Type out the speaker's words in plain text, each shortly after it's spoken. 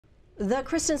The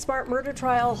Kristen Smart murder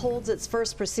trial holds its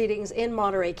first proceedings in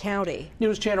Monterey County.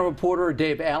 News Channel reporter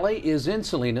Dave Alley is in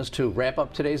Salinas to wrap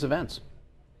up today's events.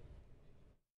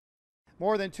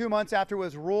 More than 2 months after it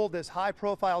was ruled this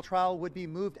high-profile trial would be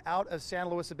moved out of San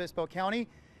Luis Obispo County,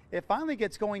 it finally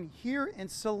gets going here in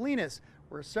Salinas,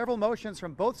 where several motions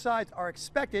from both sides are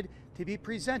expected to be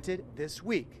presented this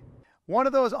week. One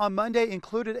of those on Monday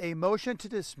included a motion to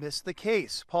dismiss the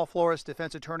case. Paul Flores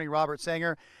defense attorney Robert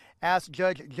Sanger asked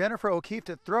Judge Jennifer O'Keefe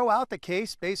to throw out the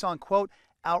case based on, quote,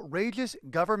 outrageous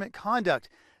government conduct.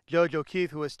 Judge O'Keefe,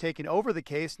 who has taken over the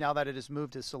case now that it has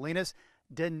moved to Salinas,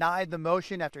 denied the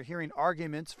motion after hearing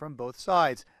arguments from both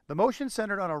sides. The motion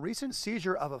centered on a recent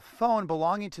seizure of a phone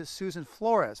belonging to Susan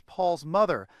Flores, Paul's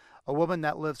mother, a woman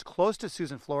that lives close to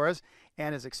Susan Flores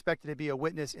and is expected to be a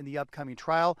witness in the upcoming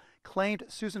trial, claimed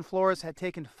Susan Flores had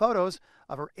taken photos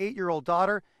of her 8-year-old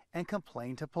daughter and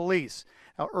complained to police.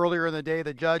 Now, earlier in the day,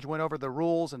 the judge went over the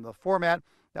rules and the format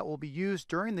that will be used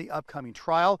during the upcoming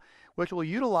trial, which will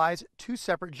utilize 2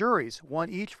 separate juries, one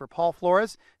each for Paul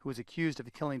Flores, who was accused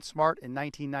of killing Smart in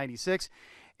 1996,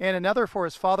 and another for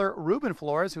his father, Ruben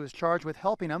Flores, who is charged with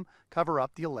helping him cover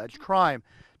up the alleged crime.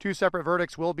 2 separate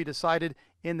verdicts will be decided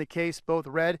in the case, both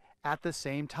read at the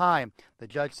same time. The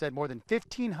judge said more than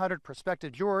 1,500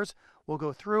 prospective jurors will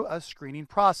go through a screening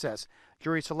process.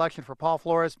 Jury selection for Paul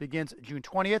Flores begins June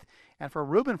 20th and for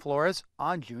Ruben Flores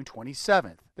on June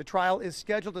 27th. The trial is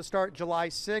scheduled to start July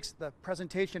 6th. The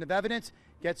presentation of evidence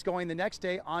gets going the next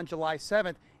day on July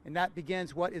 7th, and that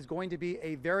begins what is going to be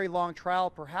a very long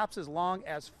trial, perhaps as long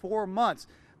as 4 months.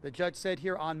 The judge said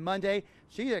here on Monday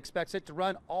she expects it to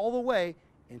run all the way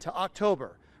into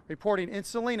October. Reporting in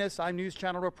Salinas, I'm News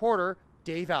Channel reporter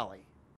Dave Alley.